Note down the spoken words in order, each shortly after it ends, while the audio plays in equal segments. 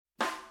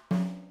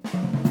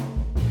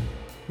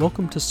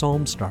Welcome to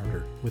Psalm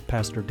Starter with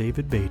Pastor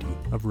David Beatty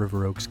of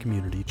River Oaks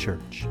Community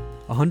Church.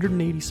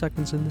 180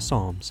 seconds in the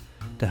Psalms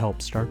to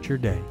help start your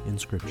day in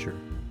Scripture.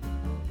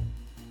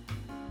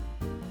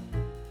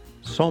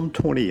 Psalm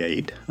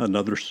 28,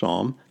 another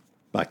psalm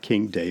by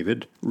King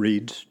David,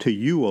 reads, "To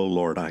you, O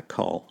Lord, I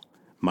call.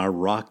 My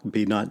rock,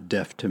 be not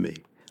deaf to me.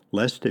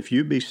 Lest if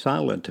you be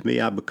silent to me,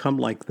 I become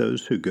like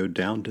those who go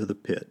down to the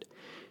pit.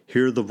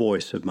 Hear the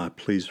voice of my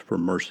pleas for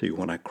mercy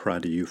when I cry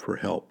to you for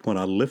help, when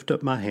I lift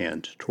up my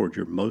hands toward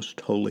your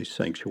most holy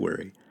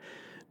sanctuary.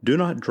 Do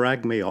not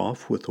drag me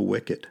off with the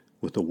wicked,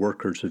 with the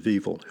workers of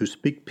evil, who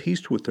speak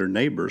peace with their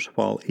neighbors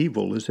while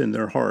evil is in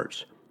their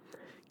hearts.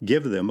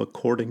 Give them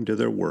according to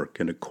their work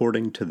and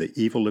according to the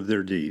evil of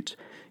their deeds.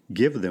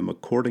 Give them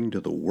according to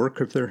the work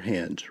of their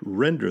hands.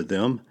 Render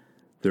them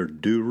their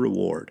due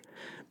reward.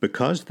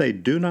 Because they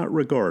do not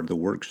regard the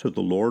works of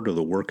the Lord or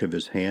the work of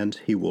his hands,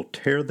 he will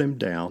tear them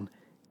down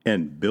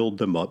and build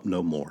them up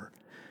no more.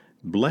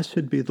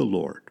 Blessed be the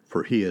Lord,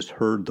 for he has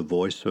heard the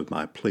voice of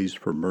my pleas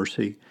for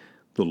mercy.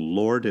 The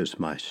Lord is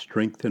my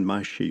strength and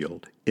my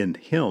shield. In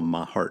him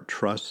my heart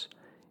trusts,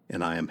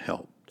 and I am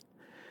helped.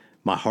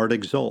 My heart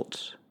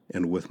exults,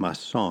 and with my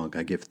song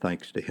I give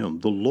thanks to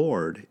him. The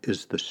Lord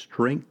is the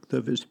strength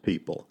of his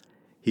people.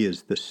 He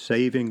is the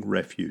saving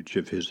refuge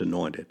of his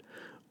anointed.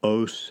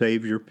 O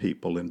save your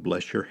people and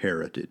bless your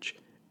heritage.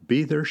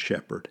 Be their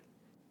shepherd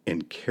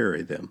and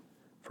carry them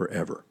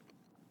forever."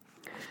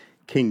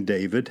 King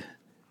David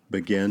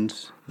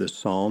begins the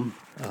psalm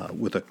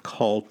with a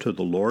call to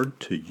the Lord.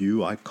 "To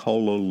you I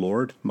call, O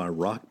Lord, my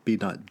rock, be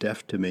not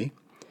deaf to me."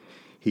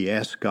 He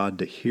asks God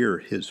to hear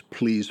his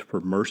pleas for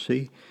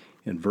mercy.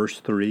 In verse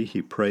 3,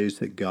 he prays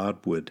that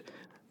God would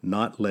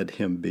not let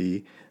him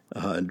be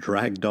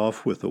dragged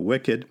off with the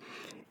wicked.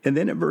 And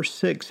then in verse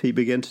 6, he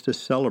begins to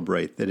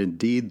celebrate that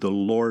indeed the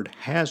Lord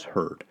has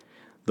heard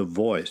the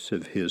voice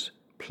of his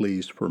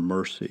pleas for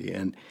mercy.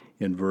 And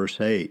in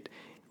verse 8,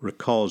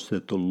 recalls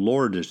that the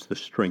Lord is the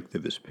strength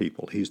of his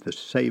people. He's the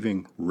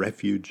saving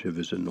refuge of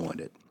his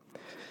anointed.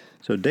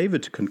 So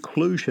David's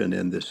conclusion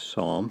in this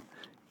psalm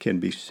can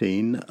be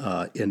seen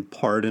in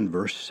part in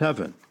verse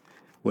 7,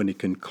 when he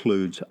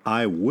concludes,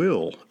 "I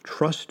will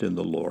trust in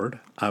the Lord.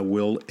 I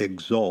will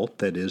exult,"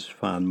 that is,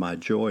 find my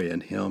joy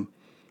in him,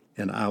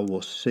 "and I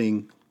will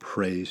sing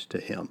praise to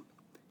him."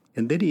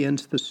 And then he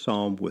ends the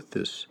psalm with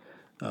this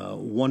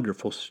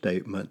wonderful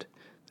statement,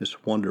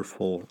 this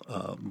wonderful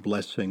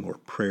blessing or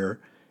prayer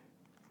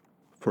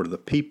for the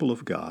people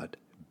of God: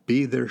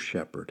 be their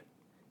shepherd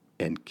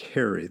and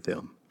carry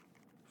them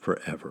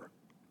forever.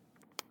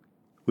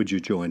 Would you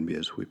join me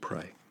as we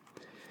pray?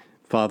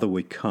 Father,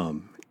 we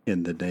come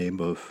in the name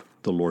of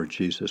the Lord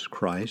Jesus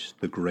Christ,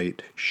 the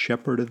great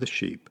shepherd of the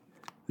sheep,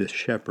 the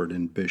shepherd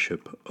and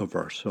bishop of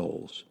our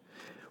souls.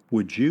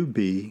 Would you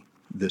be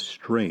the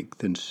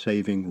strength and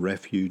saving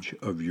refuge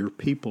of your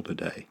people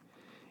today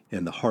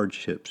in the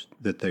hardships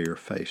that they are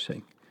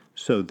facing,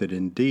 so that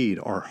indeed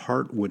our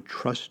heart would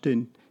trust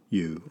in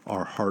you,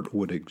 our heart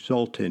would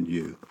exult in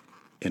you,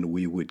 and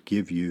we would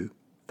give you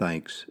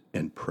thanks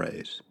and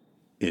praise.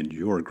 In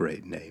your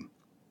great name,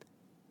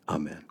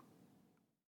 amen.